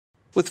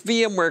With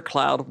VMware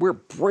Cloud, we're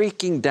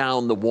breaking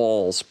down the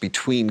walls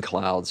between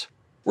clouds.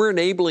 We're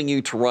enabling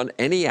you to run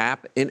any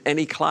app in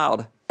any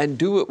cloud and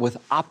do it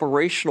with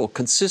operational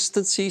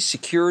consistency,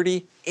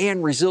 security,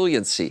 and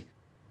resiliency.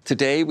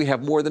 Today, we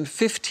have more than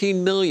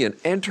 15 million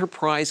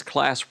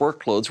enterprise-class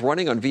workloads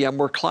running on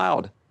VMware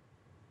Cloud.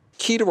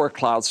 Key to our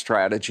cloud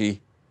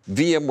strategy,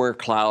 VMware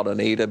Cloud on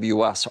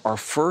AWS, our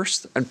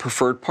first and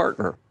preferred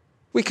partner.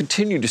 We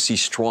continue to see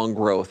strong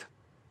growth.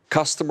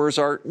 Customers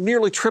are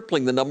nearly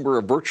tripling the number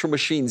of virtual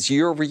machines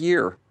year over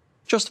year.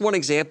 Just one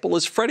example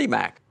is Freddie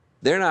Mac.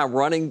 They're now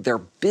running their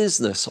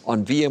business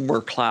on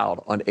VMware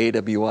Cloud on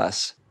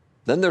AWS.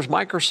 Then there's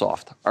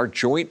Microsoft. Our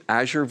joint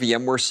Azure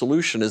VMware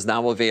solution is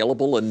now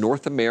available in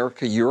North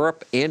America,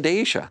 Europe, and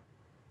Asia.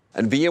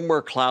 And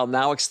VMware Cloud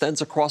now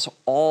extends across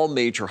all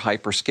major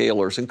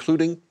hyperscalers,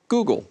 including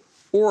Google,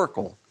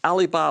 Oracle,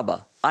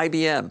 Alibaba,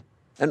 IBM,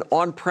 and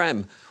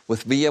on-prem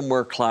with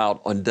VMware Cloud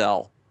on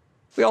Dell.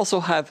 We also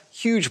have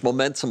huge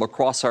momentum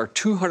across our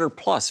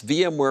 200-plus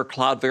VMware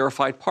Cloud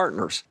verified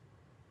partners.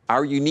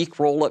 Our unique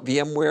role at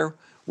VMware,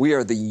 we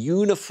are the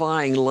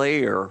unifying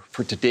layer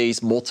for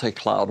today's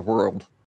multi-cloud world.